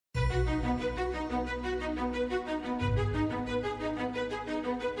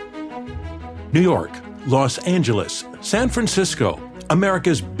New York, Los Angeles, San Francisco,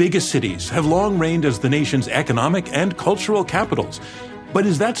 America's biggest cities have long reigned as the nation's economic and cultural capitals. But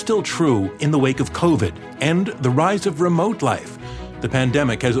is that still true in the wake of COVID and the rise of remote life? The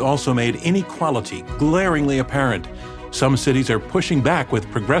pandemic has also made inequality glaringly apparent. Some cities are pushing back with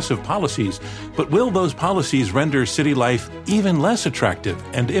progressive policies, but will those policies render city life even less attractive?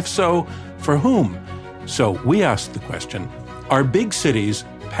 And if so, for whom? So we ask the question, are big cities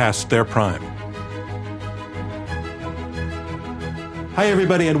past their prime? Hi,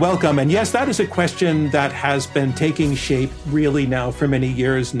 everybody, and welcome. And yes, that is a question that has been taking shape really now for many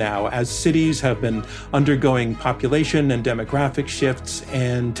years now, as cities have been undergoing population and demographic shifts,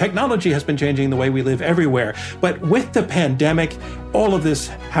 and technology has been changing the way we live everywhere. But with the pandemic, all of this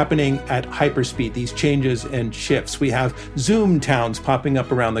happening at hyperspeed, these changes and shifts. We have Zoom towns popping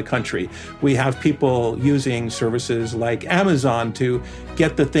up around the country. We have people using services like Amazon to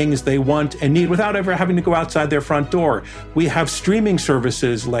get the things they want and need without ever having to go outside their front door. We have streaming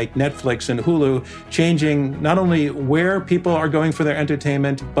services like Netflix and Hulu changing not only where people are going for their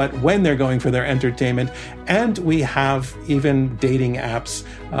entertainment, but when they're going for their entertainment. And we have even dating apps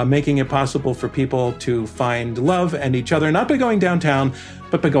making it possible for people to find love and each other, not by going downtown,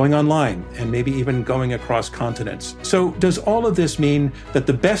 but by going online and maybe even going across continents. So does all of this mean that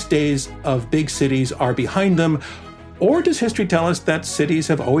the best days of big cities are behind them? Or does history tell us that cities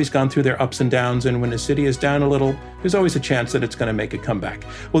have always gone through their ups and downs, and when a city is down a little, there's always a chance that it's going to make a comeback?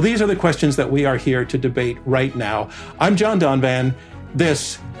 Well, these are the questions that we are here to debate right now. I'm John Donvan.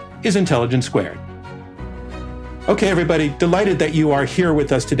 This is Intelligence Squared. Okay, everybody, delighted that you are here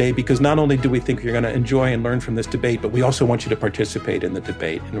with us today, because not only do we think you're going to enjoy and learn from this debate, but we also want you to participate in the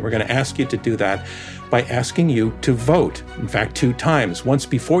debate. And we're going to ask you to do that by asking you to vote. In fact, 2 times, once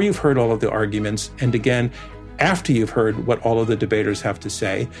before you've heard all of the arguments, and again after you've heard what all of the debaters have to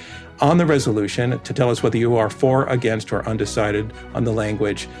say on the resolution, to tell us whether you are for, against, or undecided on the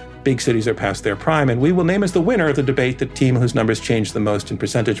language, big cities are past their prime. And we will name as the winner of the debate the team whose numbers change the most in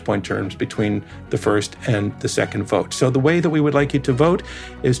percentage point terms between the first and the second vote. So the way that we would like you to vote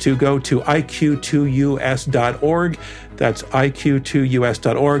is to go to iq2us.org. That's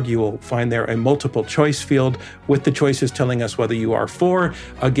iq2us.org. You will find there a multiple choice field with the choices telling us whether you are for,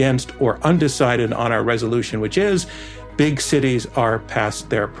 against, or undecided on our resolution, which is big cities are past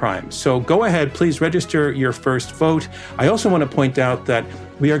their prime. So go ahead, please register your first vote. I also want to point out that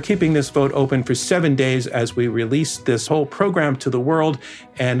we are keeping this vote open for 7 days as we release this whole program to the world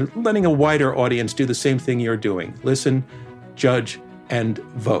and letting a wider audience do the same thing you're doing. Listen, judge, and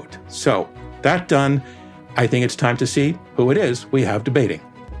vote. So that done, I think it's time to see who it is we have debating.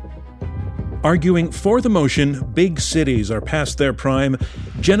 Arguing for the motion, big cities are past their prime,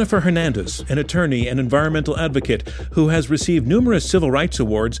 Jennifer Hernandez, an attorney and environmental advocate who has received numerous civil rights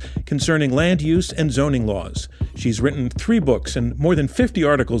awards concerning land use and zoning laws. She's written 3 books and more than 50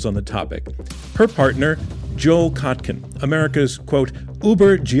 articles on the topic. Her partner, Joel Kotkin, America's, quote,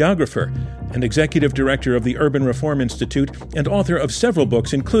 Uber geographer and executive director of the Urban Reform Institute and author of several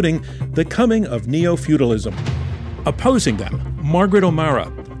books, including The Coming of Neo-Feudalism. Opposing them, Margaret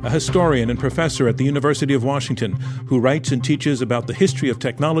O'Mara, a historian and professor at the University of Washington who writes and teaches about the history of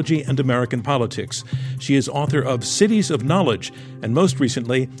technology and American politics. She is author of Cities of Knowledge and most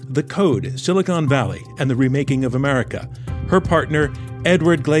recently, The Code, Silicon Valley and the Remaking of America. Her partner,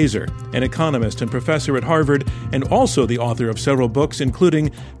 Edward Glaeser, an economist and professor at Harvard and also the author of several books including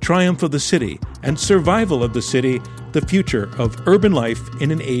Triumph of the City and Survival of the City, The Future of Urban Life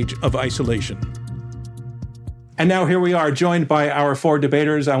in an Age of Isolation. And now here we are, joined by our 4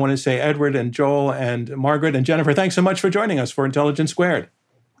 debaters. I want to say Edward and Joel and Margaret and Jennifer, thanks so much for joining us for Intelligence Squared.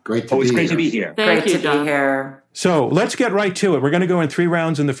 Great to be here. Great to be here. So let's get right to it. We're going to go in 3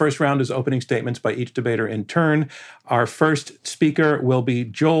 rounds, and the first round is opening statements by each debater in turn. Our first speaker will be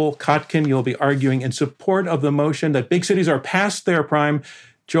Joel Kotkin. You'll be arguing in support of the motion that big cities are past their prime.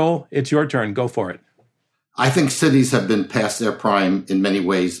 Joel, it's your turn. Go for it. I think cities have been past their prime in many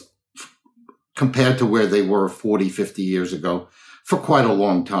ways compared to where they were 40, 50 years ago for quite a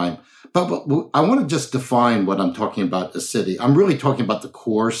long time. But I want to just define what I'm talking about, a city. I'm really talking about the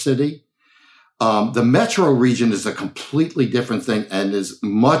core city. The metro region is a completely different thing and is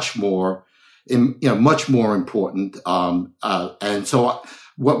much more important. And so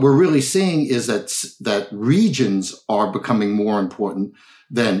what we're really seeing is that regions are becoming more important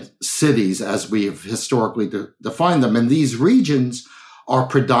than cities as we have historically defined them. And these regions are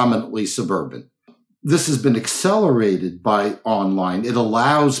predominantly suburban. This has been accelerated by online. It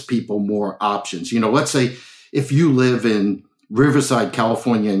allows people more options. Let's say if you live in Riverside,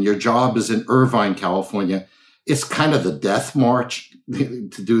 California, and your job is in Irvine, California, it's kind of the death march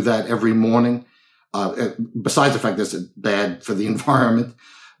to do that every morning. Besides the fact that it's bad for the environment,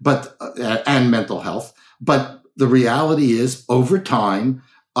 but and mental health. But the reality is, over time,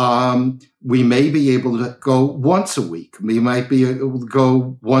 we may be able to go once a week. We might be able to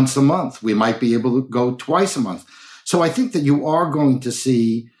go once a month. We might be able to go twice a month. So I think that you are going to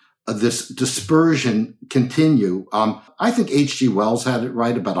see this dispersion continue. I think H.G. Wells had it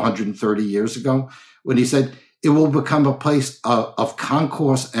right about 130 years ago when he said it will become a place of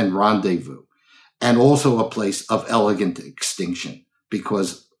concourse and rendezvous, and also a place of elegant extinction,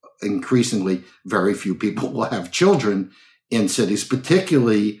 because increasingly very few people will have children in cities,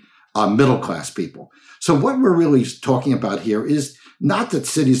 particularly middle-class people. So what we're really talking about here is not that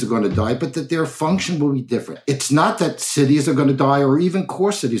cities are going to die, but that their function will be different. It's not that cities are going to die or even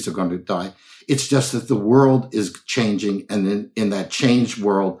core cities are going to die. It's just that the world is changing, and in that changed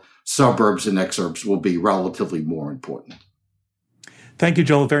world, suburbs and exurbs will be relatively more important. Thank you,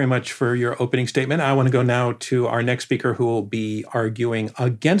 Joel, very much for your opening statement. I want to go now to our next speaker, who will be arguing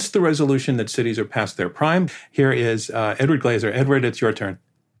against the resolution that cities are past their prime. Here is Edward Glaeser. Edward, it's your turn.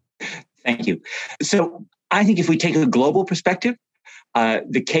 Thank you. So I think if we take a global perspective,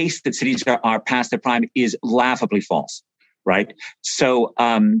 the case that cities are past their prime is laughably false. Right. So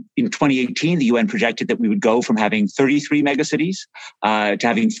in 2018, the UN projected that we would go from having 33 megacities to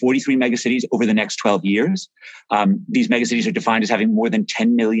having 43 megacities over the next 12 years. These megacities are defined as having more than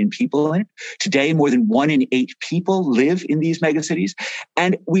 10 million people in it. Today, more than 1 in 8 people live in these megacities.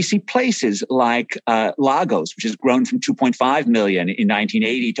 And we see places like Lagos, which has grown from 2.5 million in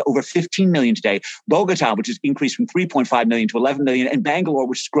 1980 to over 15 million today. Bogota, which has increased from 3.5 million to 11 million. And Bangalore,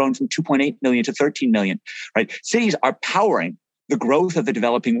 which has grown from 2.8 million to 13 million. Right. Cities are powering the growth of the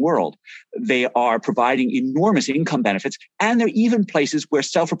developing world. They are providing enormous income benefits, and they're even places where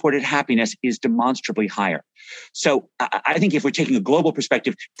self-reported happiness is demonstrably higher. So I think if we're taking a global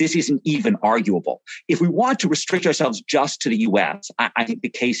perspective, this isn't even arguable. If we want to restrict ourselves just to the US, I think the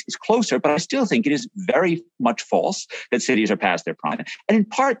case is closer, but I still think it is very much false that cities are past their prime. And in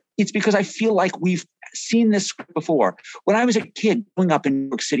part, it's because I feel like we've seen this before. When I was a kid growing up in New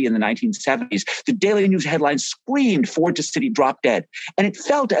York City in the 1970s, the Daily News headlines screamed Ford to City, drop dead. And it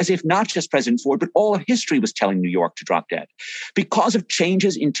felt as if not just President Ford, but all of history was telling New York to drop dead. Because of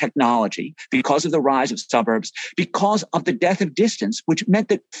changes in technology, because of the rise of suburbs, because of the death of distance, which meant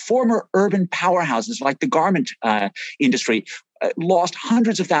that former urban powerhouses like the garment industry lost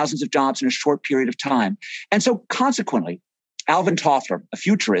hundreds of thousands of jobs in a short period of time. And so consequently, Alvin Toffler, a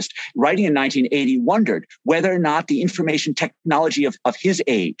futurist, writing in 1980, wondered whether or not the information technology of his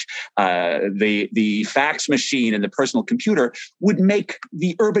age, the fax machine and the personal computer, would make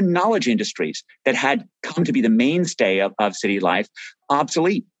the urban knowledge industries that had come to be the mainstay of city life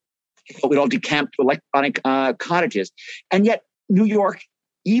obsolete. It would all decamp to electronic cottages. And yet, New York,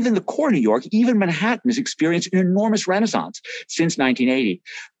 even the core New York, even Manhattan, has experienced an enormous renaissance since 1980.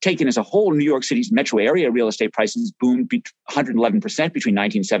 Taken as a whole, New York City's metro area real estate prices boomed 111% between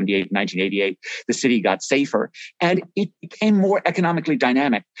 1978 and 1988. The city got safer, and it became more economically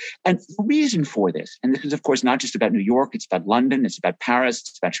dynamic. And the reason for this, and this is, of course, not just about New York, it's about London, it's about Paris,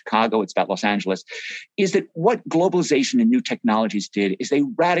 it's about Chicago, it's about Los Angeles, is that what globalization and new technologies did is they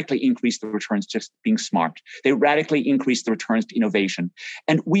radically increased the returns to being smart. They radically increased the returns to innovation.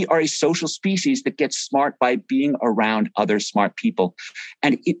 And we are a social species that gets smart by being around other smart people.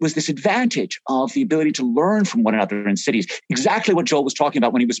 And it was this advantage of the ability to learn from one another in cities, exactly what Joel was talking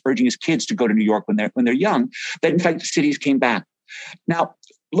about when he was urging his kids to go to New York when they're young, that in fact the cities came back. Now,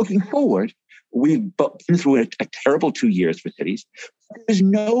 looking forward, we've been through a terrible 2 years for cities. There's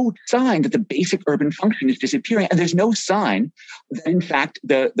no sign that the basic urban function is disappearing. And there's no sign that, in fact,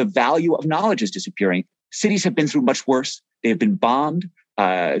 the value of knowledge is disappearing. Cities have been through much worse. They have been bombed.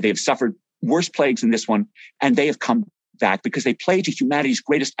 They have suffered worse plagues than this one, and they have come back because they play to humanity's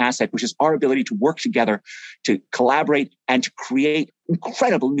greatest asset, which is our ability to work together, to collaborate, and to create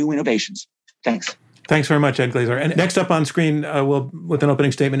incredible new innovations. Thanks. Thanks very much, Ed Glaeser. And next up on screen, with an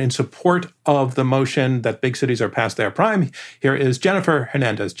opening statement in support of the motion that big cities are past their prime, here is Jennifer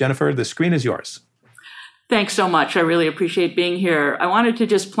Hernandez. Jennifer, the screen is yours. Thanks so much. I really appreciate being here. I wanted to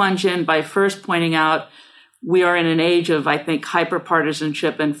just plunge in by first pointing out we are in an age of, I think,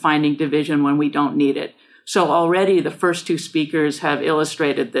 hyper-partisanship and finding division when we don't need it. So already the first two speakers have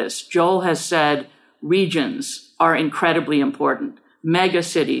illustrated this. Joel has said regions are incredibly important. Mega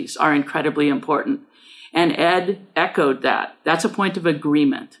cities are incredibly important. And Ed echoed that. That's a point of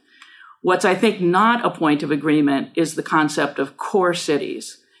agreement. What's, I think, not a point of agreement is the concept of core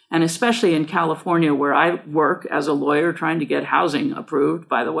cities. And especially in California, where I work as a lawyer trying to get housing approved,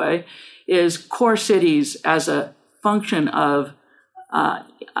 by the way, is core cities as a function of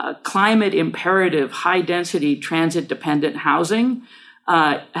climate imperative, high density, transit dependent housing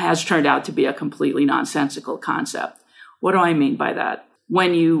has turned out to be a completely nonsensical concept. What do I mean by that?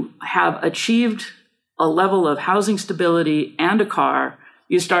 When you have achieved a level of housing stability and a car,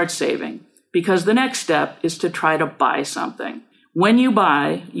 you start saving, because the next step is to try to buy something. When you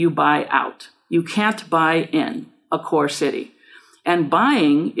buy out. You can't buy in a core city. And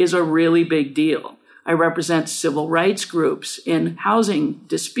buying is a really big deal. I represent civil rights groups in housing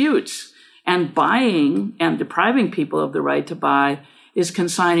disputes, and buying and depriving people of the right to buy is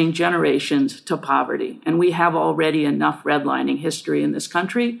consigning generations to poverty. And we have already enough redlining history in this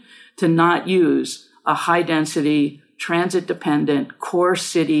country to not use a high-density, transit-dependent, core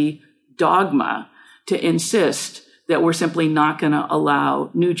city dogma to insist that we're simply not going to allow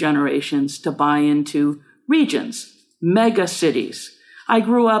new generations to buy into regions, mega cities. I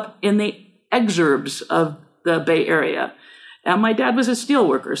grew up in the exurbs of the Bay Area, and my dad was a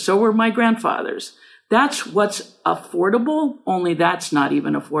steelworker, so were my grandfathers. That's what's affordable, only that's not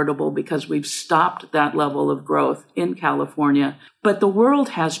even affordable because we've stopped that level of growth in California. But the world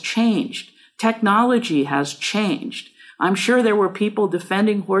has changed. Technology has changed. I'm sure there were people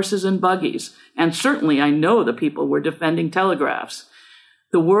defending horses and buggies, and certainly I know the people were defending telegraphs.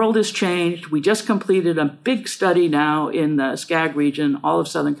 The world has changed. We just completed a big study now in the SCAG region, all of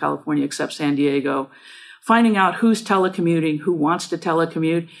Southern California except San Diego, finding out who's telecommuting, who wants to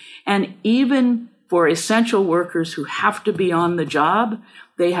telecommute, and even for essential workers who have to be on the job,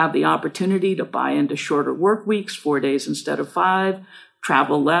 they have the opportunity to buy into shorter work weeks, 4 days instead of 5,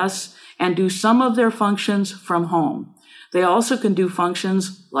 travel less, and do some of their functions from home. They also can do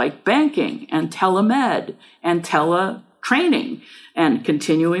functions like banking and telemed and teletraining and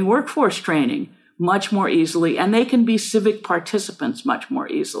continuing workforce training much more easily, and they can be civic participants much more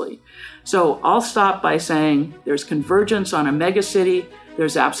easily. So I'll stop by saying there's convergence on a megacity.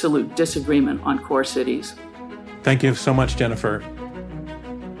 There's absolute disagreement on core cities. Thank you so much, Jennifer.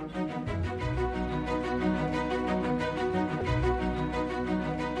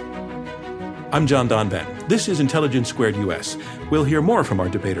 I'm John Donvan. This is Intelligence Squared US. We'll hear more from our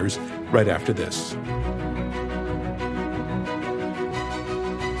debaters right after this.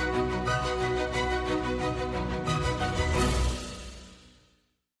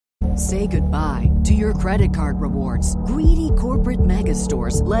 Say goodbye to your credit card rewards. Greedy corporate mega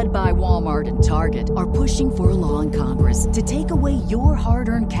stores, led by Walmart and Target, are pushing for a law in Congress to take away your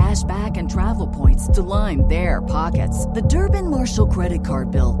hard-earned cash back and travel points to line their pockets. The Durbin-Marshall credit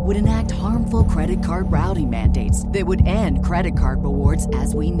card bill would enact harmful credit card routing mandates that would end credit card rewards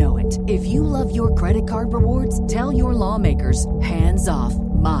as we know it. If you love your credit card rewards, tell your lawmakers, hands off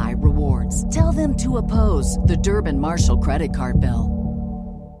my rewards. Tell them to oppose the Durbin-Marshall credit card bill.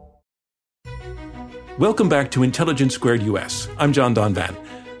 Welcome back to Intelligence Squared US. I'm John Donvan.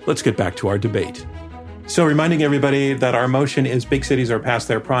 Let's get back to our debate. So reminding everybody that our motion is big cities are past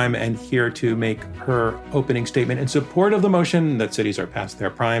their prime, and here to make her opening statement in support of the motion that cities are past their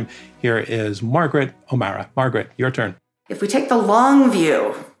prime, here is Margaret O'Mara. Margaret, your turn. If we take the long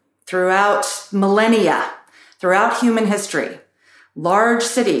view throughout millennia, throughout human history, large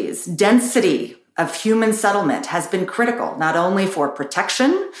cities, density of human settlement has been critical, not only for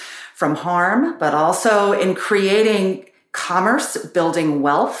protection from harm, but also in creating commerce, building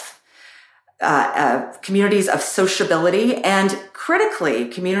wealth, communities of sociability, and critically,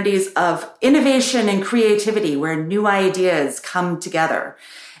 communities of innovation and creativity where new ideas come together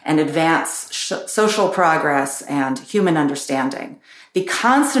and advance social progress and human understanding. The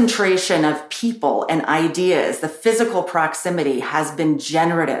concentration of people and ideas, the physical proximity has been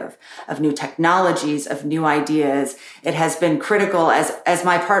generative of new technologies, of new ideas. It has been critical, as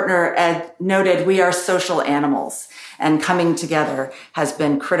my partner Ed noted, we are social animals, and coming together has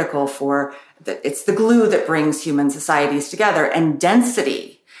been critical for, it's the glue that brings human societies together, and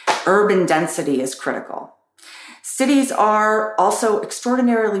density, urban density is critical. Cities are also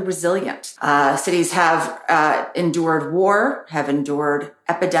extraordinarily resilient. Cities have endured war, have endured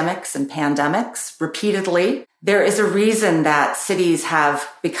epidemics and pandemics repeatedly. There is a reason that cities have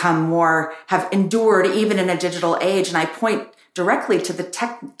endured even in a digital age. And I point directly to the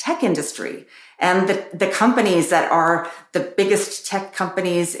tech industry and the companies that are the biggest tech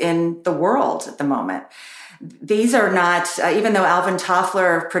companies in the world at the moment. These are not, even though Alvin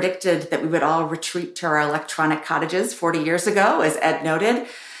Toffler predicted that we would all retreat to our electronic cottages 40 years ago, as Ed noted,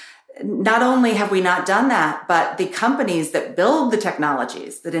 not only have we not done that, but the companies that build the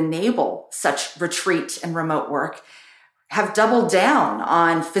technologies that enable such retreat and remote work have doubled down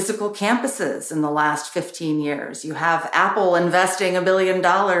on physical campuses in the last 15 years. You have Apple investing $1 billion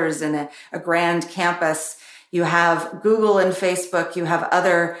in a grand campus You have Google and Facebook. You have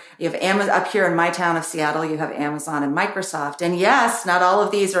Amazon up here in my town of Seattle. You have Amazon and Microsoft. And yes, not all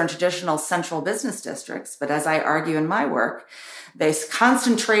of these are in traditional central business districts. But as I argue in my work, this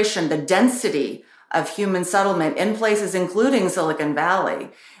concentration, the density of human settlement in places including Silicon Valley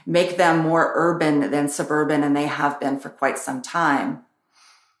make them more urban than suburban, and they have been for quite some time.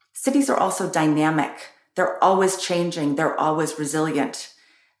 Cities are also dynamic. They're always changing. They're always resilient.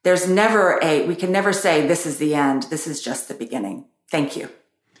 We can never say this is the end. This is just the beginning. Thank you.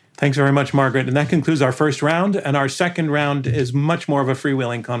 Thanks very much, Margaret. And that concludes our first round. And our second round is much more of a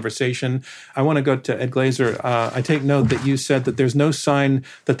freewheeling conversation. I want to go to Ed Glaeser. I take note that you said that there's no sign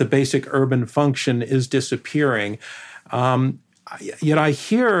that the basic urban function is disappearing. Yet I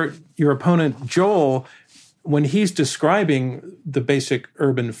hear your opponent, Joel, when he's describing the basic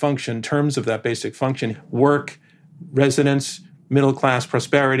urban function, terms of that basic function, work, residence, middle class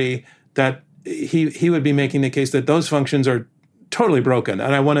prosperity, that he would be making the case that those functions are totally broken.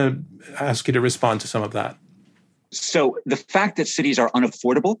 And I want to ask you to respond to some of that. So the fact that cities are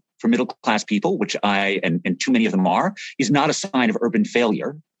unaffordable for middle class people, which and too many of them are, is not a sign of urban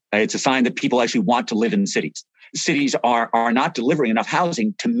failure. It's a sign that people actually want to live in cities. Cities are not delivering enough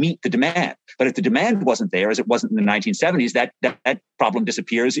housing to meet the demand. But if the demand wasn't there, as it wasn't in the 1970s, that problem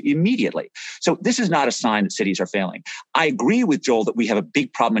disappears immediately. So this is not a sign that cities are failing. I agree with Joel that we have a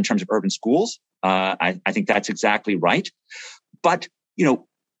big problem in terms of urban schools. I think that's exactly right. But,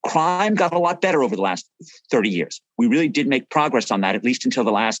 crime got a lot better over the last 30 years. We really did make progress on that, at least until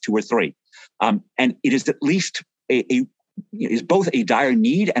the last 2 or 3. And it is at least is both a dire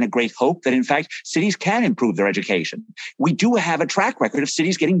need and a great hope that, in fact, cities can improve their education. We do have a track record of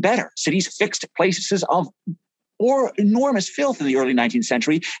cities getting better. Cities fixed places of enormous filth in the early 19th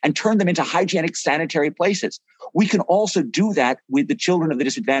century and turned them into hygienic, sanitary places. We can also do that with the children of the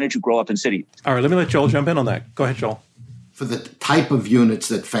disadvantaged who grow up in cities. All right, let me let Joel jump in on that. Go ahead, Joel. For the type of units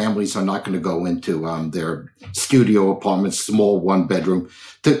that families are not going to go into, their studio apartments, small 1-bedroom,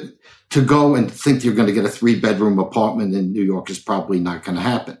 to go and think you're going to get a 3-bedroom apartment in New York is probably not going to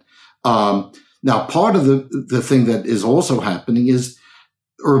happen. Now, part of the thing that is also happening is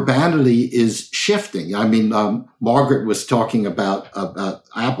urbanity is shifting. I mean, Margaret was talking about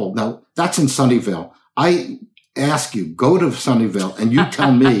Apple. Now, that's in Sunnyvale. I ask you, go to Sunnyvale and you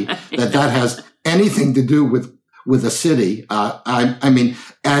tell me that has anything to do with a city. I mean,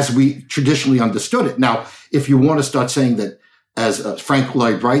 as we traditionally understood it. Now, if you want to start saying that, as Frank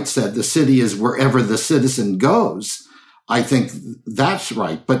Lloyd Wright said, the city is wherever the citizen goes, I think that's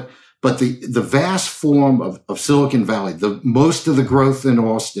right. But the vast form of Silicon Valley, most of the growth in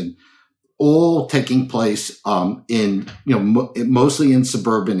Austin, all taking place mostly in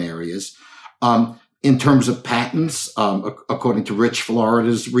suburban areas. In terms of patents, according to Rich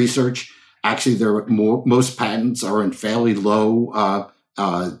Florida's research, actually most patents are in fairly low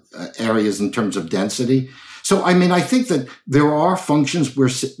areas in terms of density. So, I mean, I think that there are functions where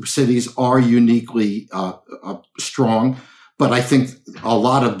cities are uniquely strong, but I think a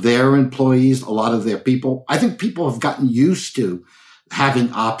lot of their employees, a lot of their people, I think people have gotten used to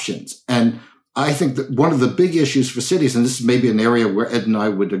having options. And I think that one of the big issues for cities, and this is maybe an area where Ed and I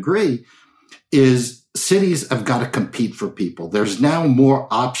would agree, is cities have got to compete for people. There's now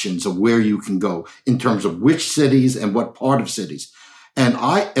more options of where you can go in terms of which cities and what part of cities. And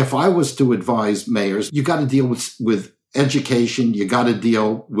if I was to advise mayors, you got to deal with education, you got to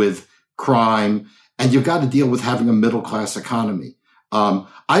deal with crime, and you got to deal with having a middle class economy.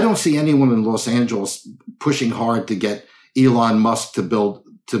 I don't see anyone in Los Angeles pushing hard to get Elon Musk to build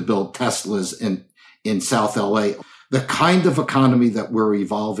Teslas in South LA. The kind of economy that we're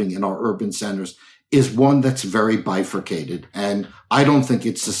evolving in our urban centers is one that's very bifurcated, and I don't think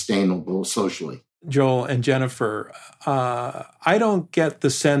it's sustainable socially. Joel and Jennifer, I don't get the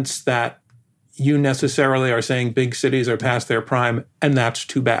sense that you necessarily are saying big cities are past their prime, and that's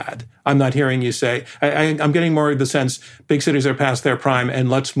too bad. I'm not hearing you say, I'm getting more of the sense big cities are past their prime and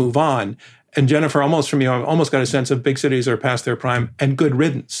let's move on. And Jennifer, almost from you, I've almost got a sense of big cities are past their prime and good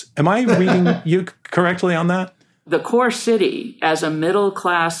riddance. Am I reading you correctly on that? The core city as a middle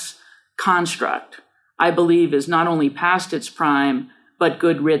class construct, I believe, is not only past its prime, but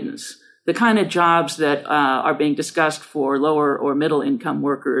good riddance. The kind of jobs that are being discussed for lower or middle income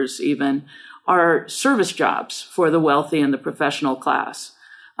workers even are service jobs for the wealthy and the professional class.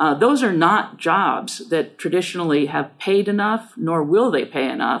 Those are not jobs that traditionally have paid enough, nor will they pay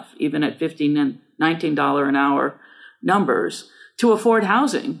enough, even at $15 and $19 an hour numbers, to afford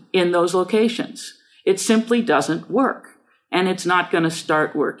housing in those locations. It simply doesn't work, and it's not going to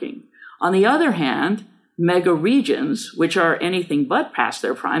start working. On the other hand, mega regions, which are anything but past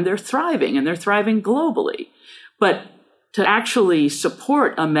their prime, they're thriving, and they're thriving globally. But to actually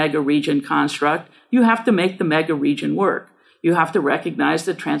support a mega region construct, you have to make the mega region work. You have to recognize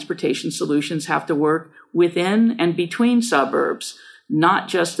that transportation solutions have to work within and between suburbs, not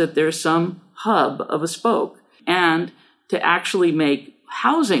just that there's some hub of a spoke. And to actually make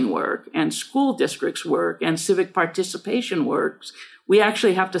housing work and school districts work and civic participation works, we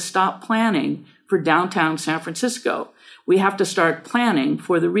actually have to stop planning for downtown San Francisco. We have to start planning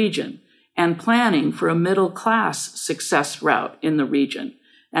for the region and planning for a middle class success route in the region.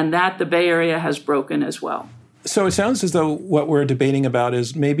 And that the Bay Area has broken as well. So it sounds as though what we're debating about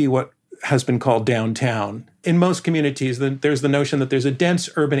is maybe what has been called downtown. In most communities, there's the notion that there's a dense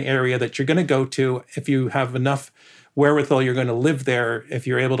urban area that you're going to go to. If you have enough wherewithal, you're going to live there. If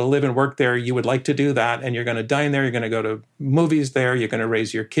you're able to live and work there, you would like to do that. And you're going to dine there. You're going to go to movies there. You're going to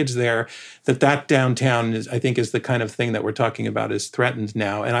raise your kids there. That downtown is, I think, is the kind of thing that we're talking about is threatened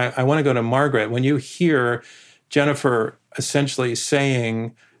now. And I want to go to Margaret. When you hear Jennifer essentially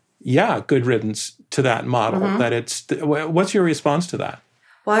saying, yeah, good riddance to that model, what's your response to that?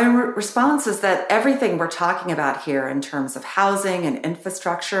 Well, our response is that everything we're talking about here in terms of housing and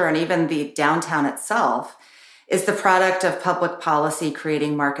infrastructure and even the downtown itself is the product of public policy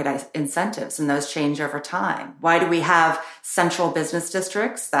creating market incentives, and those change over time. Why do we have central business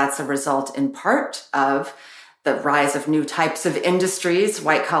districts? That's a result in part of the rise of new types of industries,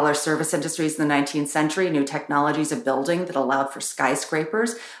 white-collar service industries in the 19th century, new technologies of building that allowed for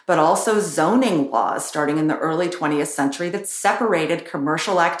skyscrapers, but also zoning laws starting in the early 20th century that separated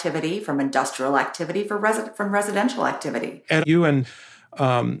commercial activity from industrial activity from residential activity. And you and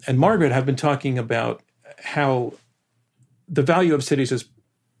Margaret have been talking about how the value of cities is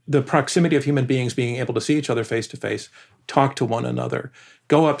the proximity of human beings being able to see each other face to face, talk to one another,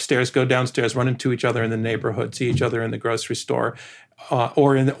 go upstairs, go downstairs, run into each other in the neighborhood, see each other in the grocery store,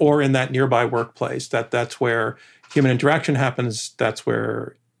 or in that nearby workplace. That's where human interaction happens. That's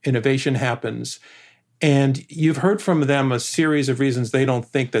where innovation happens. And you've heard from them a series of reasons they don't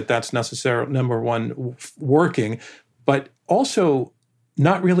think that that's necessarily, number one, working, but also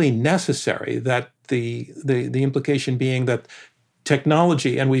not really necessary. That the implication being that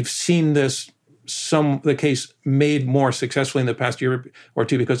technology, and we've seen this the case made more successfully in the past year or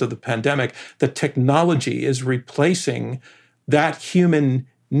two because of the pandemic, that technology is replacing that human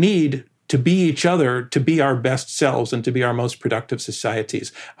need to be each other, to be our best selves, and to be our most productive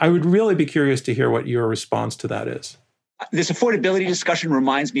societies. I would really be curious to hear what your response to that is. This affordability discussion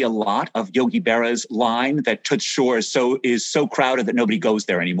reminds me a lot of Yogi Berra's line that Toots Shor is so crowded that nobody goes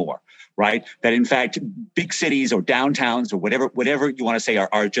there anymore. Right? That in fact, big cities or downtowns or whatever you want to say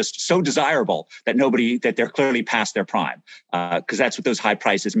are just so desirable that they're clearly past their prime, because that's what those high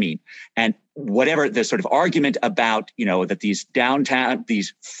prices mean. And whatever the sort of argument about, that these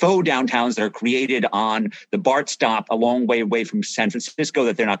faux downtowns that are created on the BART stop a long way away from San Francisco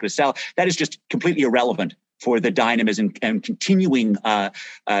that they're not going to sell, that is just completely irrelevant for the dynamism and continuing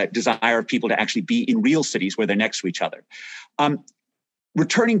desire of people to actually be in real cities where they're next to each other.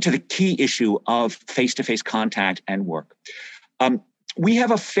 Returning to the key issue of face-to-face contact and work, we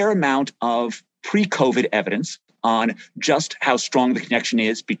have a fair amount of pre-COVID evidence on just how strong the connection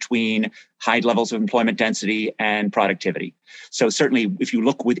is between high levels of employment density and productivity. So certainly, if you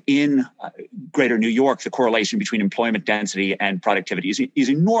look within greater New York, the correlation between employment density and productivity is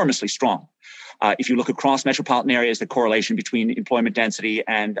enormously strong. If you look across metropolitan areas, the correlation between employment density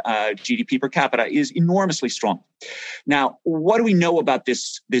and GDP per capita is enormously strong. Now, what do we know about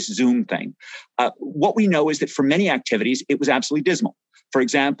this Zoom thing? What we know is that for many activities, it was absolutely dismal. For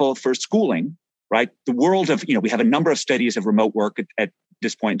example, for schooling, right? The world of, we have a number of studies of remote work at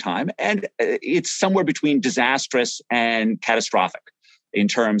this point in time, and it's somewhere between disastrous and catastrophic in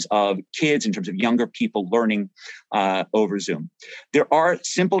terms of kids, in terms of younger people learning over Zoom. There are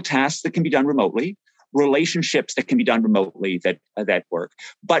simple tasks that can be done remotely, relationships that can be done remotely that work.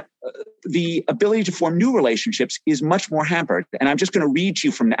 But the ability to form new relationships is much more hampered. And I'm just going to read to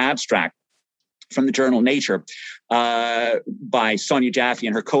you from the abstract from the journal Nature by Sonia Jaffe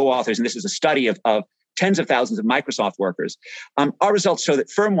and her co-authors. And this is a study of tens of thousands of Microsoft workers. Our results show that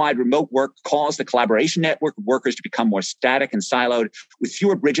firm-wide remote work caused the collaboration network of workers to become more static and siloed with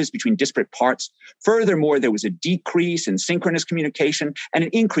fewer bridges between disparate parts. Furthermore, there was a decrease in synchronous communication and an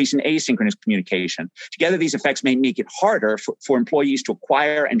increase in asynchronous communication. Together, these effects may make it harder for employees to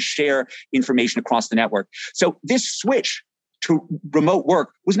acquire and share information across the network. So this switch to remote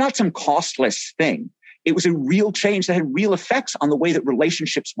work was not some costless thing. It was a real change that had real effects on the way that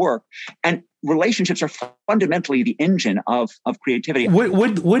relationships work. And relationships are fundamentally the engine of creativity.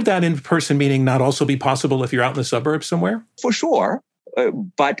 Would that in-person meeting not also be possible if you're out in the suburbs somewhere? For sure.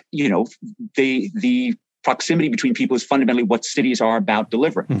 But, the proximity between people is fundamentally what cities are about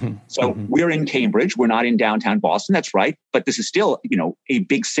delivering. We're in Cambridge. We're not in downtown Boston. That's right. But this is still, a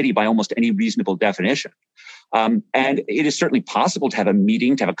big city by almost any reasonable definition. And it is certainly possible to have a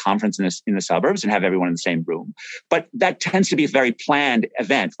meeting, to have a conference in the suburbs and have everyone in the same room. But that tends to be a very planned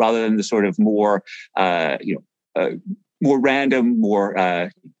event rather than the sort of more random,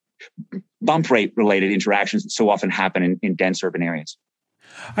 more bump rate related interactions that so often happen in dense urban areas.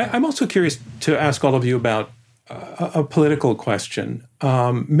 I'm also curious to ask all of you about a political question.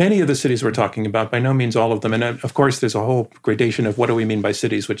 Many of the cities we're talking about, by no means all of them, and of course there's a whole gradation of what do we mean by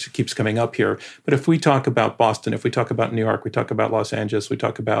cities, which keeps coming up here. But if we talk about Boston, if we talk about New York, we talk about Los Angeles, we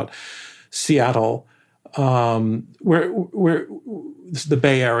talk about Seattle, we're this is the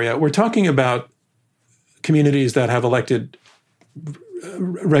Bay Area, we're talking about communities that have elected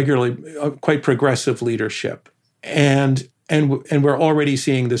regularly quite progressive leadership. And we're already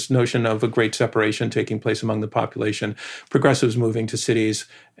seeing this notion of a great separation taking place among the population, progressives moving to cities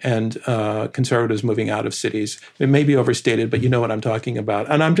and conservatives moving out of cities. It may be overstated, but you know what I'm talking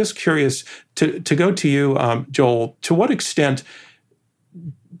about. And I'm just curious to go to you, Joel, to what extent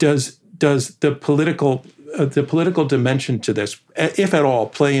does the political dimension to this, if at all,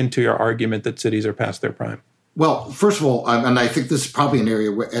 play into your argument that cities are past their prime? Well, first of all, and I think this is probably an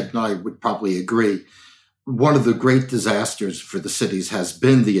area where Ed and I would probably agree, one of the great disasters for the cities has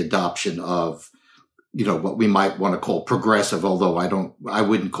been the adoption of, what we might want to call progressive, although I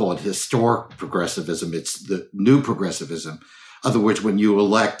wouldn't call it historic progressivism. It's the new progressivism. In other words, when you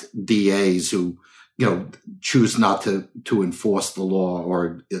elect DAs who, choose not to enforce the law,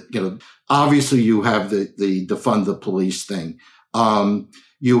 or, obviously you have the defund the police thing.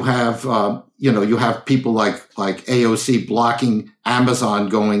 You have, you have people like AOC blocking Amazon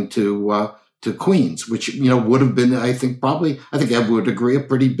going to Queens, which, would have been, I think Ed would agree, a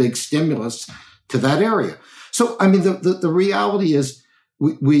pretty big stimulus to that area. So, I mean, the reality is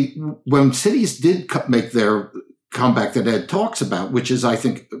when cities did make their comeback that Ed talks about, which is, I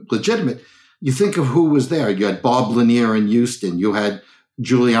think, legitimate, you think of who was there. You had Bob Lanier in Houston, you had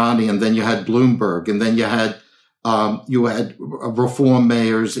Giuliani, and then you had Bloomberg, and then you had reform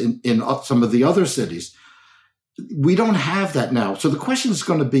mayors in some of the other cities. We don't have that now. So the question is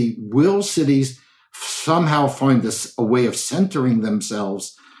going to be, will cities somehow find a way of centering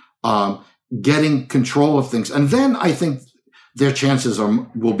themselves, getting control of things? And then I think their chances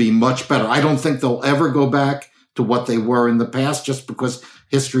will be much better. I don't think they'll ever go back to what they were in the past, just because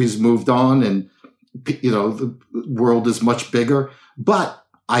history's moved on and, the world is much bigger. But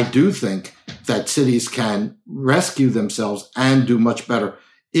I do think that cities can rescue themselves and do much better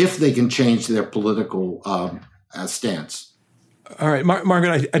if they can change their political stance. All right,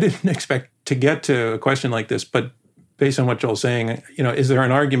 Margaret, I didn't expect to get to a question like this, but based on what Joel's saying, is there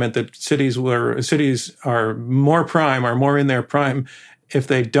an argument that cities are more prime or more in their prime if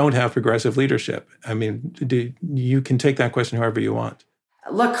they don't have progressive leadership? I mean, you can take that question however you want.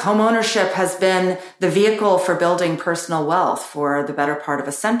 Look, homeownership has been the vehicle for building personal wealth for the better part of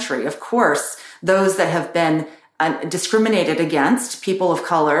a century. Of course, those that have been discriminated against, people of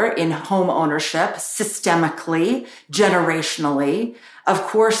color in home ownership, systemically, generationally. Of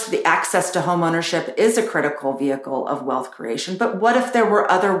course, the access to home ownership is a critical vehicle of wealth creation. But what if there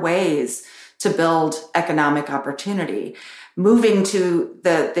were other ways to build economic opportunity? Moving to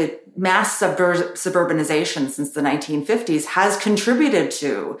the mass suburbanization since the 1950s has contributed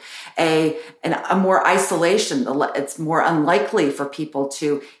to a more isolation. It's more unlikely for people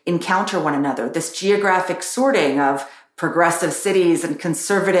to encounter one another. This geographic sorting of progressive cities and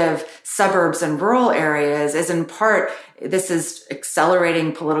conservative suburbs and rural areas is in part, this is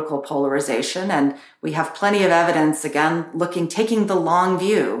accelerating political polarization. And we have plenty of evidence, again, taking the long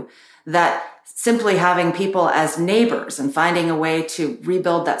view, that simply having people as neighbors and finding a way to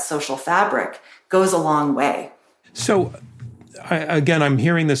rebuild that social fabric goes a long way. So, I'm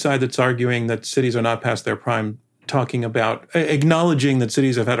hearing the side that's arguing that cities are not past their prime, talking about acknowledging that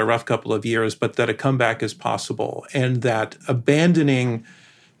cities have had a rough couple of years, but that a comeback is possible, and that abandoning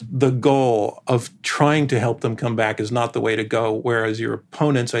the goal of trying to help them come back is not the way to go, whereas your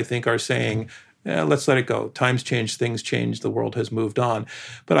opponents, I think, are saying, let's let it go. Times change, things change, the world has moved on.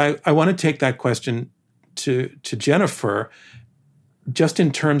 But I want to take that question to Jennifer, just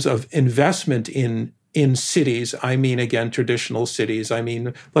in terms of investment in cities. I mean, again, traditional cities. I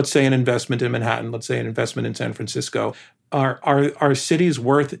mean, let's say an investment in Manhattan, let's say an investment in San Francisco. Are cities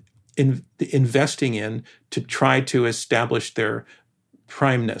worth investing in to try to establish their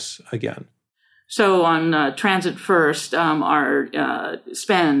primeness again? So on Transit First, our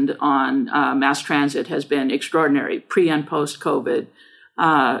spend on mass transit has been extraordinary, pre and post COVID,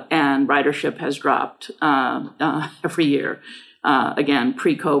 and ridership has dropped every year. Again,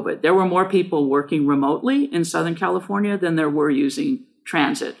 pre-COVID, there were more people working remotely in Southern California than there were using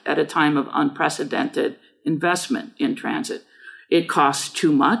transit at a time of unprecedented investment in transit. It costs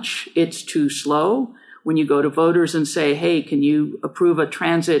too much. It's too slow. When you go to voters and say, hey, can you approve a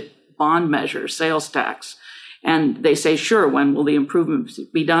transit bond measure, sales tax? And they say, sure, when will the improvements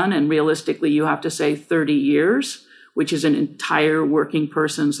be done? And realistically, you have to say 30 years, which is an entire working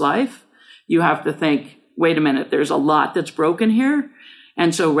person's life. You have to think, wait a minute, there's a lot that's broken here.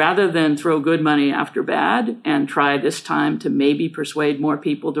 And so rather than throw good money after bad and try this time to maybe persuade more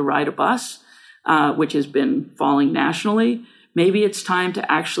people to ride a bus, which has been falling nationally, maybe it's time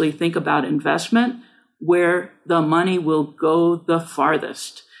to actually think about investment where the money will go the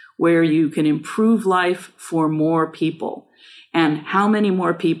farthest, where you can improve life for more people. And how many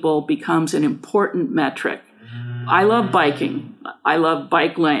more people becomes an important metric. I love biking. I love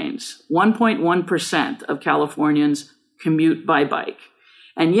bike lanes. 1.1% of Californians commute by bike.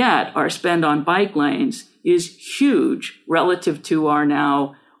 And yet our spend on bike lanes is huge relative to our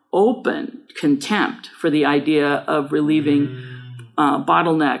now open contempt for the idea of relieving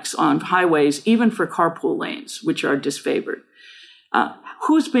bottlenecks on highways, even for carpool lanes, which are disfavored.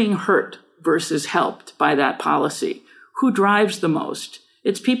 Who's being hurt versus helped by that policy? Who drives the most?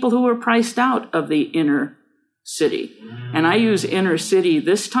 It's people who are priced out of the inner city. And I use inner city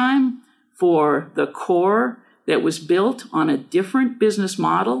this time for the core that was built on a different business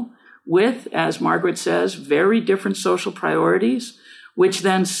model with, as Margaret says, very different social priorities, which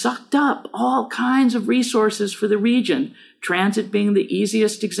then sucked up all kinds of resources for the region, transit being the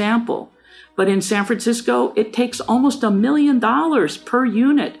easiest example. But in San Francisco, it takes almost $1 million per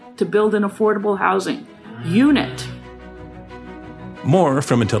unit to build an affordable housing unit. More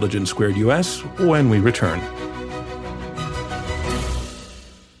from Intelligence Squared US when we return.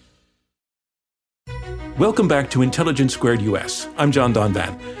 Welcome back to Intelligence Squared US. I'm John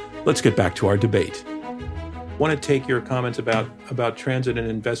Donvan. Let's get back to our debate. I want to take your comments about transit and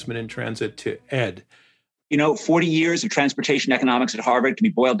investment in transit to Ed. 40 years of transportation economics at Harvard can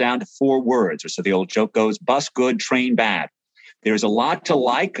be boiled down to 4 words, or so the old joke goes: bus good, train bad. There's a lot to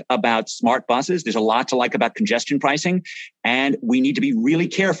like about smart buses. There's a lot to like about congestion pricing. And we need to be really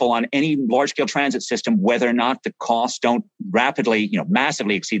careful on any large-scale transit system whether or not the costs don't rapidly,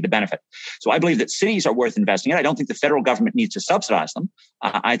 massively exceed the benefit. So I believe that cities are worth investing in. I don't think the federal government needs to subsidize them.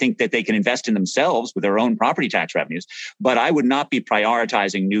 I think that they can invest in themselves with their own property tax revenues. But I would not be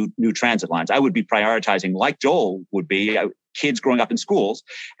prioritizing new transit lines. I would be prioritizing, like Joel would be, kids growing up in schools.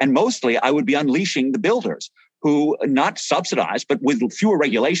 And mostly I would be unleashing the builders who, not subsidized, but with fewer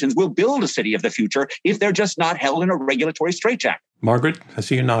regulations, will build a city of the future if they're just not held in a regulatory straitjacket. Margaret, I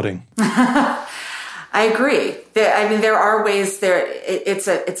see you nodding. I agree. There are ways there. It's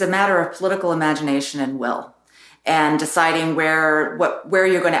a matter of political imagination and will, and deciding where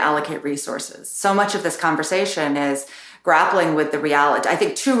you're going to allocate resources. So much of this conversation is grappling with the reality. I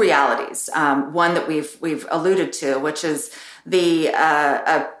think 2 realities. One that we've alluded to, which is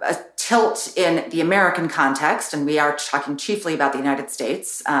a tilt in the American context, and we are talking chiefly about the United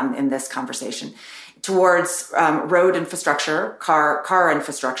States in this conversation, towards road infrastructure, car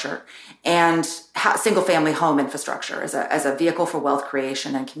infrastructure, and single-family home infrastructure as a vehicle for wealth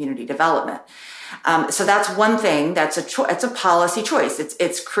creation and community development. So that's one thing. It's a policy choice.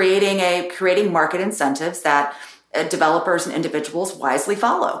 It's creating market incentives that developers and individuals wisely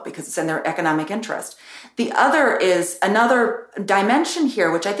follow because it's in their economic interest. The other is another dimension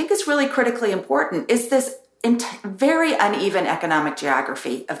here, which I think is really critically important, is this very uneven economic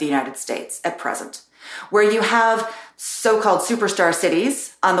geography of the United States at present, where you have so-called superstar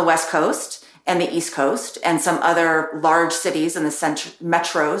cities on the West Coast and the East Coast and some other large cities in the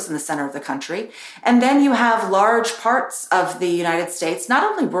metros in the center of the country. And then you have large parts of the United States, not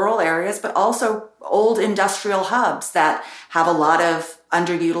only rural areas, but also old industrial hubs that have a lot of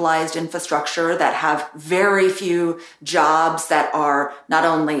underutilized infrastructure, that have very few jobs that are not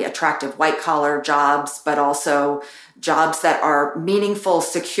only attractive white-collar jobs, but also jobs that are meaningful,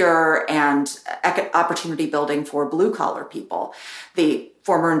 secure, and opportunity building for blue-collar people. The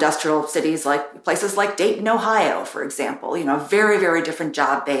former industrial cities like places like Dayton, Ohio, for example, very, very different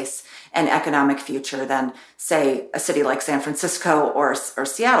job base and economic future than, say, a city like San Francisco or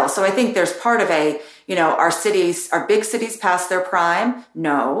Seattle. So I think there's part of our big cities past their prime?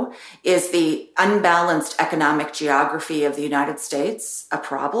 No. Is the unbalanced economic geography of the United States a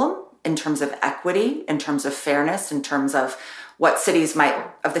problem in terms of equity, in terms of fairness, in terms of what cities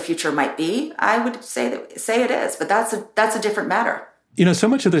of the future might be? I would say it is, but that's a different matter. So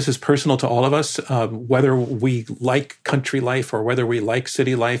much of this is personal to all of us, whether we like country life or whether we like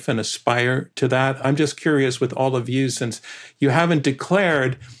city life and aspire to that. I'm just curious with all of you, since you haven't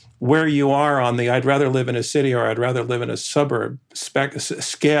declared where you are on the I'd rather live in a city or I'd rather live in a suburb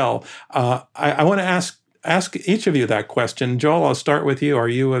scale. I want to ask each of you that question. Joel, I'll start with you. Are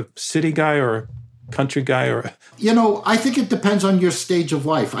you a city guy or a country guy? Or I think it depends on your stage of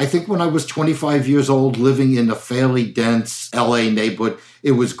life. I think when I was 25 years old, living in a fairly dense LA neighborhood,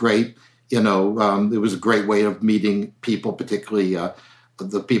 it was great. It was a great way of meeting people, particularly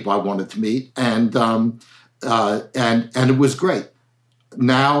the people I wanted to meet, and it was great.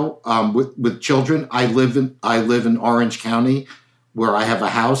 Now, with children, I live in Orange County, where I have a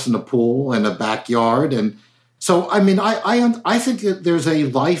house and a pool and a backyard, and so I think that there's a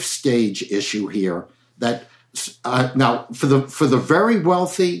life stage issue here. That now for the very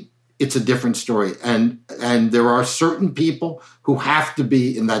wealthy, it's a different story, and there are certain people who have to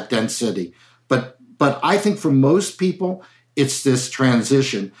be in that dense city. But I think for most people, it's this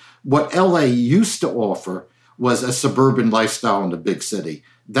transition. What LA used to offer was a suburban lifestyle in a big city.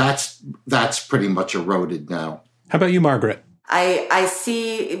 That's pretty much eroded now. How about you, Margaret? I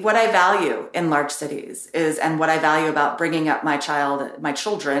see what I value in large cities and what I value about bringing up my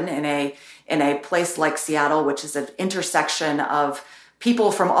children in a place like Seattle, which is an intersection of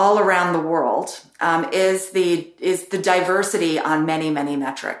people from all around the world, is the diversity on many, many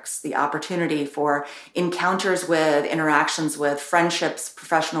metrics, the opportunity for encounters with, interactions with, friendships,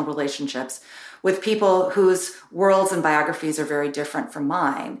 professional relationships with people whose worlds and biographies are very different from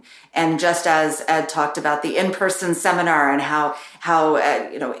mine. And just as Ed talked about the in-person seminar and how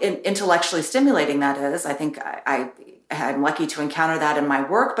intellectually stimulating that is, I think I'm lucky to encounter that in my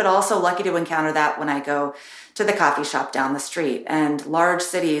work, but also lucky to encounter that when I go to the coffee shop down the street. And large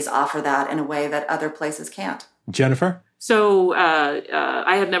cities offer that in a way that other places can't. Jennifer? So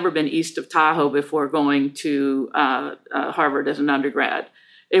I had never been east of Tahoe before going to Harvard as an undergrad.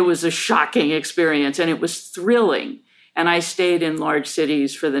 It was a shocking experience, and it was thrilling. And I stayed in large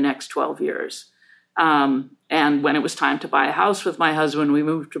cities for the next 12 years. And when it was time to buy a house with my husband, we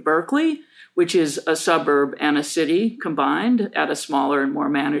moved to Berkeley, which is a suburb and a city combined at a smaller and more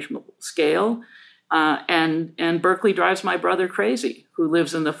manageable scale. And Berkeley drives my brother crazy, who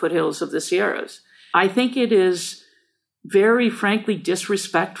lives in the foothills of the Sierras. I think it is very frankly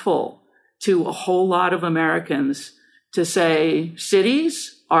disrespectful to a whole lot of Americans to say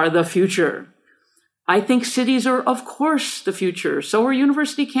cities are the future. I think cities are, of course, the future. So are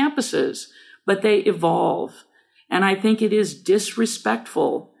university campuses, but they evolve. And I think it is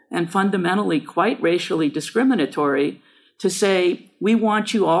disrespectful and fundamentally quite racially discriminatory to say, we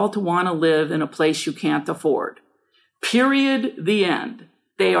want you all to want to live in a place you can't afford. Period. The end.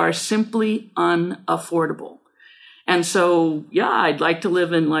 They are simply unaffordable. And so, I'd like to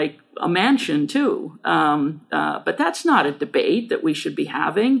live in like a mansion too. But that's not a debate that we should be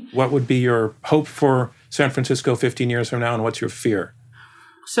having. What would be your hope for San Francisco 15 years from now, and what's your fear?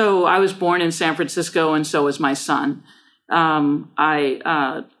 So I was born in San Francisco, and so was my son.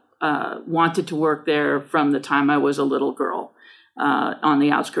 I wanted to work there from the time I was a little girl on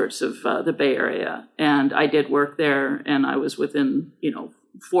the outskirts of the Bay Area. And I did work there, and I was within,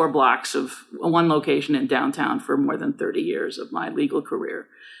 4 blocks of one location in downtown for more than 30 years of my legal career.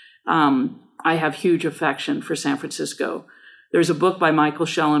 I have huge affection for San Francisco. There's a book by Michael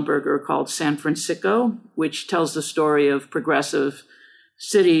Schellenberger called San Francisco, which tells the story of progressive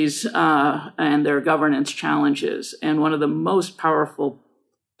cities and their governance challenges. And one of the most powerful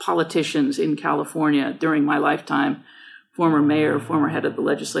politicians in California during my lifetime, former mayor, former head of the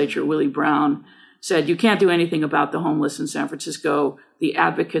legislature, Willie Brown, said, you can't do anything about the homeless in San Francisco. The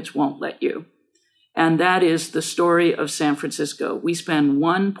advocates won't let you. And that is the story of San Francisco. We spend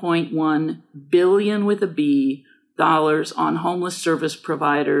 $1.1 billion with a B dollars on homeless service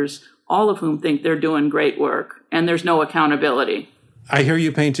providers, all of whom think they're doing great work, and there's no accountability. I hear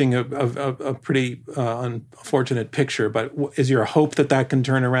you painting a pretty unfortunate picture, but is your hope that can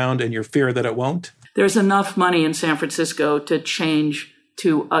turn around and your fear that it won't? There's enough money in San Francisco to change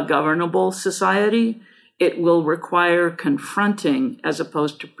to a governable society. It will require confronting as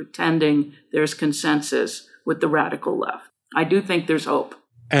opposed to pretending there's consensus with the radical left. I do think there's hope.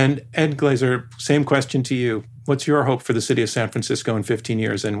 And Ed Glaeser, same question to you. What's your hope for the city of San Francisco in 15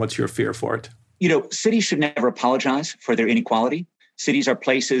 years, and what's your fear for it? Cities should never apologize for their inequality. Cities are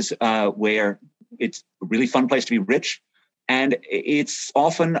places where it's a really fun place to be rich, and it's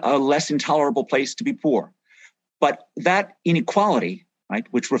often a less intolerable place to be poor. But that inequality, right,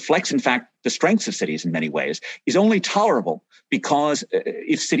 which reflects, in fact, the strengths of cities in many ways, is only tolerable because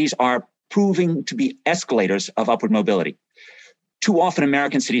if cities are proving to be escalators of upward mobility. Too often,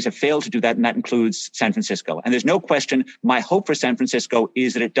 American cities have failed to do that, and that includes San Francisco. And there's no question, my hope for San Francisco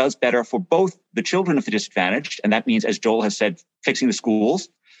is that it does better for both the children of the disadvantaged, and that means, as Joel has said, fixing the schools,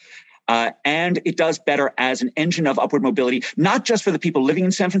 and it does better as an engine of upward mobility, not just for the people living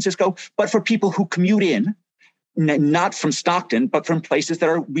in San Francisco, but for people who commute in, not from Stockton, but from places that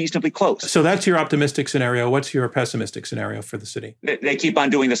are reasonably close. So that's your optimistic scenario. What's your pessimistic scenario for the city? They keep on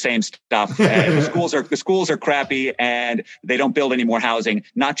doing the same stuff. The schools are crappy, and they don't build any more housing,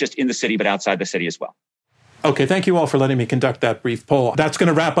 not just in the city, but outside the city as well. Okay, thank you all for letting me conduct that brief poll. That's going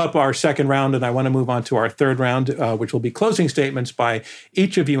to wrap up our second round, and I want to move on to our third round, which will be closing statements by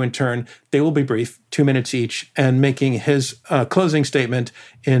each of you in turn. They will be brief, 2 minutes each, and making his closing statement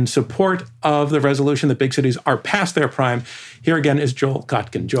in support of the resolution that big cities are past their prime. Here again is Joel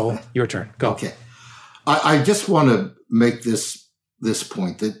Kotkin. Joel, your turn. Go. Okay. I just want to make this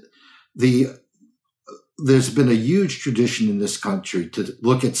point that there's been a huge tradition in this country to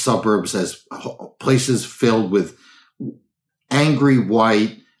look at suburbs as places filled with angry,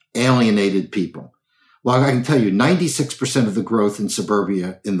 white, alienated people. Well, I can tell you 96% of the growth in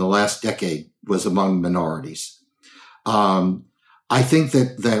suburbia in the last decade was among minorities. I think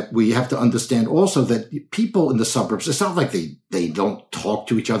that we have to understand also that people in the suburbs, it's not like they don't talk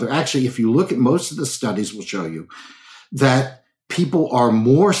to each other. Actually, if you look at most of the studies will show you that people are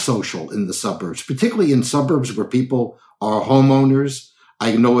more social in the suburbs, particularly in suburbs where people are homeowners.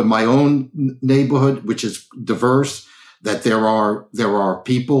 I know in my own neighborhood, which is diverse, that there are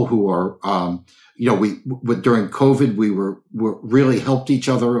people who are, during COVID, we were really helped each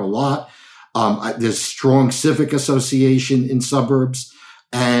other a lot. There's strong civic association in suburbs,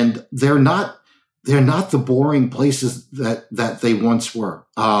 and they're not the boring places that they once were.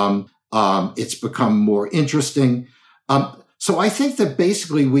 It's become more interesting. So I think that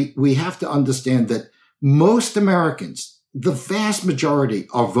basically we have to understand that most Americans, the vast majority,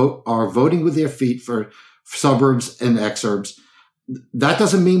 are voting with their feet for suburbs and exurbs. That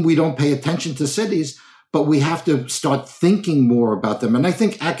doesn't mean we don't pay attention to cities, but we have to start thinking more about them. And I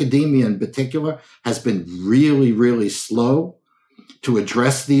think academia in particular has been really, really slow to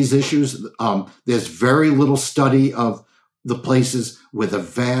address these issues. There's very little study of the places where the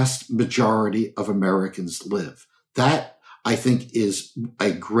vast majority of Americans live. That, I think, is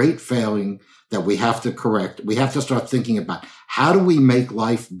a great failing that we have to correct. We have to start thinking about how do we make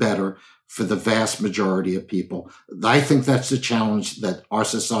life better for the vast majority of people. I think that's the challenge that our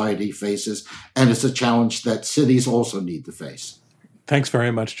society faces, and it's a challenge that cities also need to face. Thanks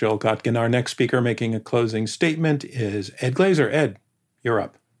very much, Joel Kotkin. Our next speaker making a closing statement is Ed Glaeser. Ed, you're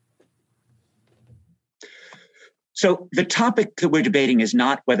up. So the topic that we're debating is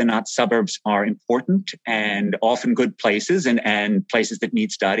not whether or not suburbs are important and often good places and places that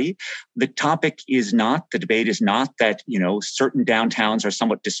need study. The debate is not that, certain downtowns are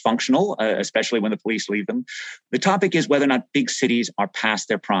somewhat dysfunctional, especially when the police leave them. The topic is whether or not big cities are past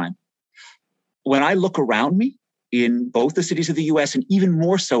their prime. When I look around me in both the cities of the US and even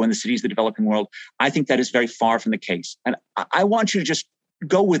more so in the cities of the developing world, I think that is very far from the case. And I want you to just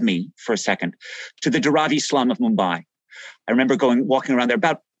go with me for a second to the Dharavi slum of Mumbai. I remember walking around there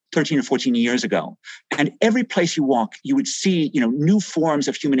about 13 or 14 years ago. And every place you walk, you would see, new forms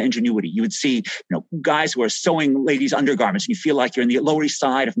of human ingenuity. You would see, guys who are sewing ladies' undergarments, and you feel like you're in the Lower East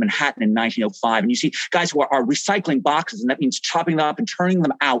Side of Manhattan in 1905. And you see guys who are recycling boxes, and that means chopping them up and turning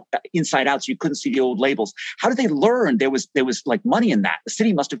them out inside out so you couldn't see the old labels. How did they learn there was like money in that? The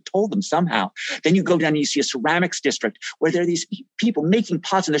city must have told them somehow. Then you go down and you see a ceramics district where there are these people making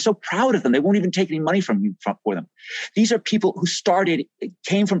pots, and they're so proud of them. They won't even take any money from you for them. These are people who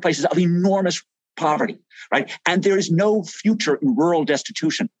came from places of enormous poverty, right? And there is no future in rural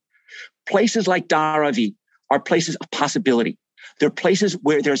destitution. Places like Dharavi are places of possibility. They're places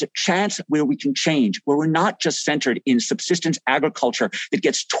where there's a chance where we can change, where we're not just centered in subsistence agriculture that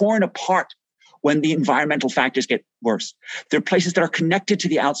gets torn apart when the environmental factors get worse. They're places that are connected to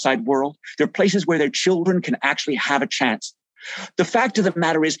the outside world. They're places where their children can actually have a chance. The fact of the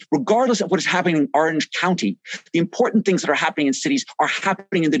matter is, regardless of what is happening in Orange County, the important things that are happening in cities are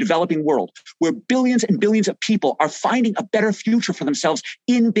happening in the developing world, where billions and billions of people are finding a better future for themselves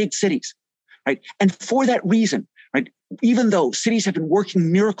in big cities, right? And for that reason, right? Even though cities have been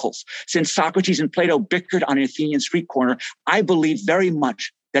working miracles since Socrates and Plato bickered on an Athenian street corner, I believe very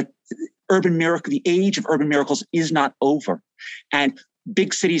much that the age of urban miracles is not over. And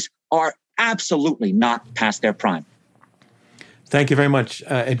big cities are absolutely not past their prime. Thank you very much,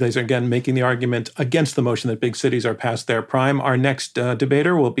 Ed Glaeser, again, making the argument against the motion that big cities are past their prime. Our next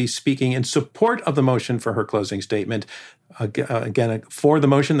debater will be speaking in support of the motion for her closing statement. Again, for the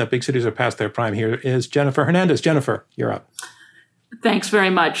motion that big cities are past their prime, here is Jennifer Hernandez. Jennifer, you're up. Thanks very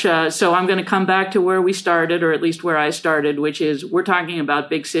much. So I'm going to come back to where we started, or at least where I started, which is we're talking about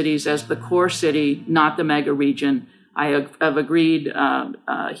big cities as the core city, not the mega region. I have agreed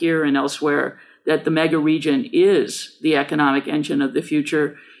here and elsewhere that the mega region is the economic engine of the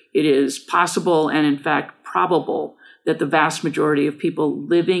future. It is possible and, in fact, probable that the vast majority of people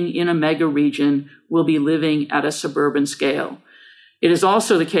living in a mega region will be living at a suburban scale. It is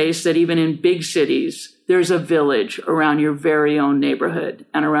also the case that even in big cities, there's a village around your very own neighborhood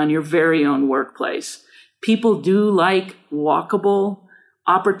and around your very own workplace. People do like walkable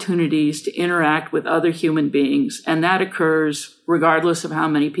opportunities to interact with other human beings, and that occurs regardless of how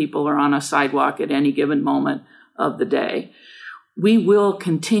many people are on a sidewalk at any given moment of the day. We will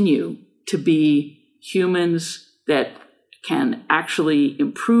continue to be humans that can actually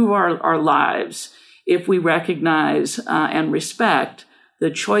improve our lives if we recognize and respect the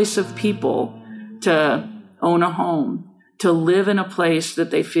choice of people to own a home, to live in a place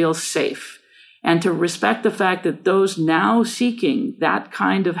that they feel safe, and to respect the fact that those now seeking that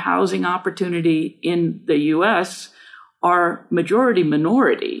kind of housing opportunity in the U.S. are minority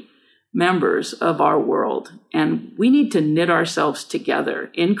members of our world. And we need to knit ourselves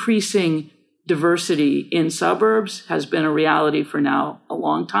together. Increasing diversity in suburbs has been a reality for now a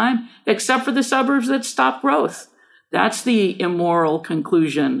long time, except for the suburbs that stop growth. That's the immoral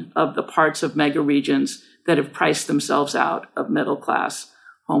conclusion of the parts of mega regions that have priced themselves out of middle-class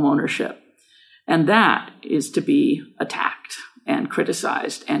home ownership. And that is to be attacked and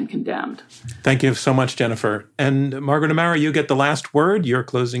criticized and condemned. Thank you so much, Jennifer. And Margaret O'Mara, you get the last word. Your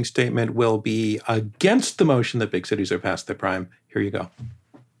closing statement will be against the motion that big cities are past their prime. Here you go.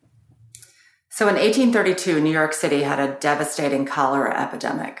 So in 1832, New York City had a devastating cholera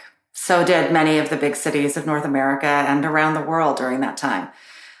epidemic. So did many of the big cities of North America and around the world during that time.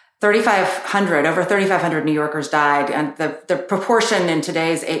 Over 3,500 New Yorkers died, and the proportion in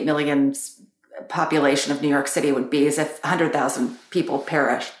today's 8 million population of New York City would be as if 100,000 people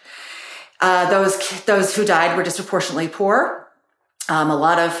perished. Those who died were disproportionately poor. A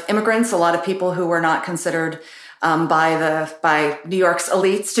lot of immigrants, a lot of people who were not considered by New York's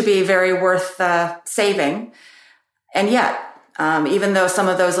elites to be very worth saving. And yet, even though some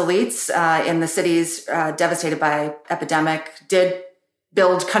of those elites in the cities devastated by epidemic did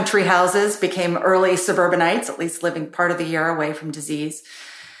build country houses, became early suburbanites, at least living part of the year away from disease,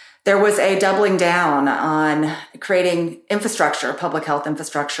 there was a doubling down on creating infrastructure, public health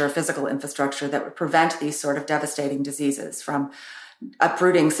infrastructure, physical infrastructure that would prevent these sort of devastating diseases from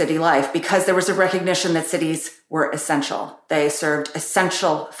uprooting city life, because there was a recognition that cities were essential. They served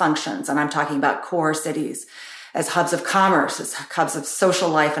essential functions, and I'm talking about core cities as hubs of commerce, as hubs of social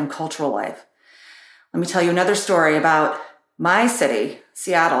life and cultural life. Let me tell you another story about my city,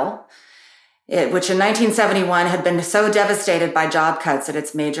 Seattle, which in 1971 had been so devastated by job cuts at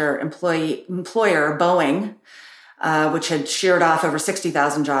its major employer, Boeing, which had sheared off over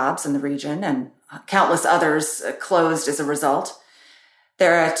 60,000 jobs in the region, and countless others closed as a result.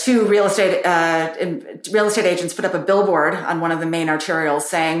 There are two real estate agents put up a billboard on one of the main arterials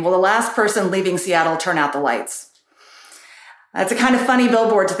saying, "Will the last person leaving Seattle turn out the lights?" That's a kind of funny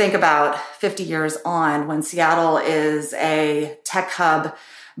billboard to think about 50 years on, when Seattle is a tech hub,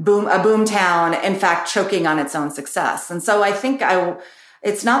 a boom town, in fact, choking on its own success. And so I think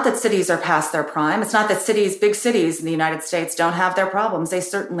it's not that cities are past their prime. It's not that big cities in the United States don't have their problems. They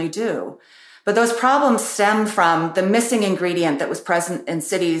certainly do. But those problems stem from the missing ingredient that was present in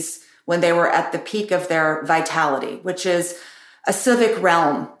cities when they were at the peak of their vitality, which is a civic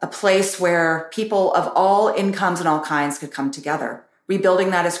realm, a place where people of all incomes and all kinds could come together.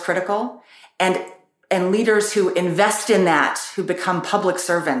 Rebuilding that is critical. And leaders who invest in that, who become public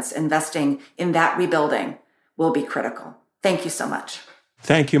servants investing in that rebuilding, will be critical. Thank you so much.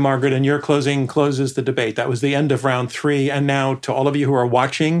 Thank you, Margaret. And your closing closes the debate. That was the end of round 3. And now to all of you who are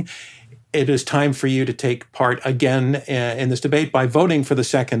watching, it is time for you to take part again in this debate by voting for the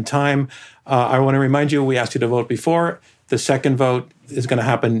second time. I want to remind you, we asked you to vote before. The second vote is going to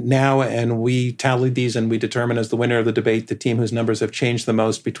happen now, and we tallied these and we determine as the winner of the debate the team whose numbers have changed the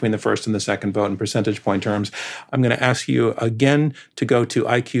most between the first and the second vote in percentage point terms. I'm going to ask you again to go to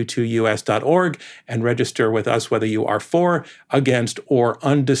iq2us.org and register with us whether you are for, against, or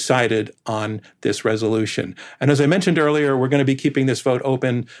undecided on this resolution. And as I mentioned earlier, we're going to be keeping this vote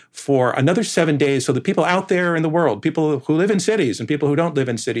open for another 7 days so that people out there in the world, people who live in cities and people who don't live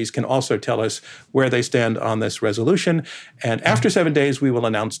in cities, can also tell us where they stand on this resolution. And after 7 days, we will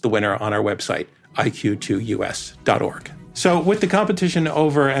announce the winner on our website, iq2us.org. So with the competition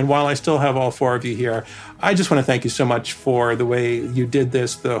over, and while I still have all four of you here, I just want to thank you so much for the way you did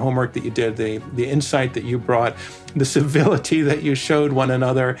this, the homework that you did, the insight that you brought, the civility that you showed one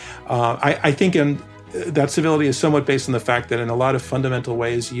another. I think that civility is somewhat based on the fact that in a lot of fundamental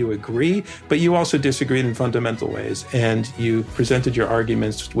ways you agree, but you also disagreed in fundamental ways. And you presented your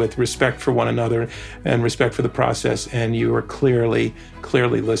arguments with respect for one another and respect for the process. And you were clearly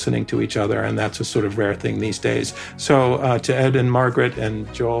listening to each other. And that's a sort of rare thing these days. So to Ed and Margaret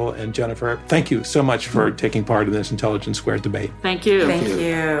and Joel and Jennifer, thank you so much for taking part in this Intelligence Squared debate. Thank you. Thank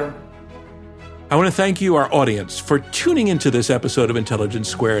you. I want to thank you, our audience, for tuning into this episode of Intelligence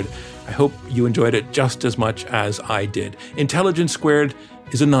Squared. I hope you enjoyed it just as much as I did. Intelligence Squared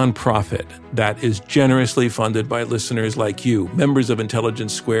is a nonprofit that is generously funded by listeners like you, members of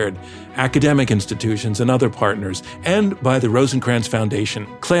Intelligence Squared, academic institutions, and other partners, and by the Rosencrantz Foundation.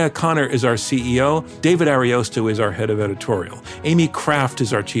 Clea Connor is our CEO. David Ariosto is our head of editorial. Amy Kraft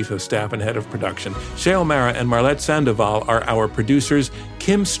is our chief of staff and head of production. Shea O'Mara and Marlette Sandoval are our producers.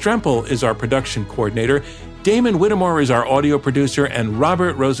 Kim Strempel is our production coordinator. Damon Whittemore is our audio producer, and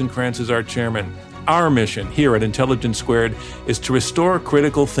Robert Rosencrantz is our chairman. Our mission here at Intelligence Squared is to restore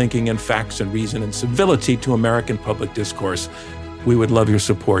critical thinking and facts and reason and civility to American public discourse. We would love your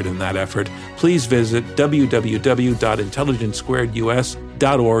support in that effort. Please visit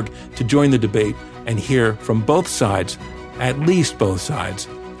www.intelligencesquaredus.org to join the debate and hear from both sides, at least both sides,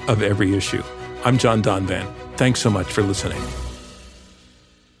 of every issue. I'm John Donvan. Thanks so much for listening.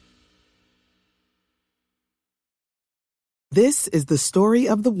 This is the story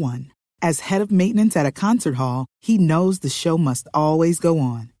of the one. As head of maintenance at a concert hall, he knows the show must always go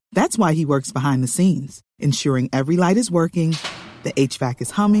on. That's why he works behind the scenes, ensuring every light is working, the HVAC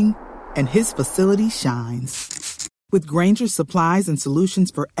is humming, and his facility shines. With Grainger's supplies and solutions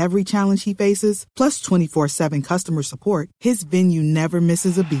for every challenge he faces, plus 24/7 customer support, his venue never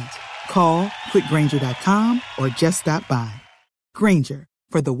misses a beat. Call quickgrainger.com or just stop by. Grainger,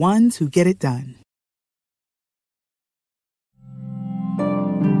 for the ones who get it done.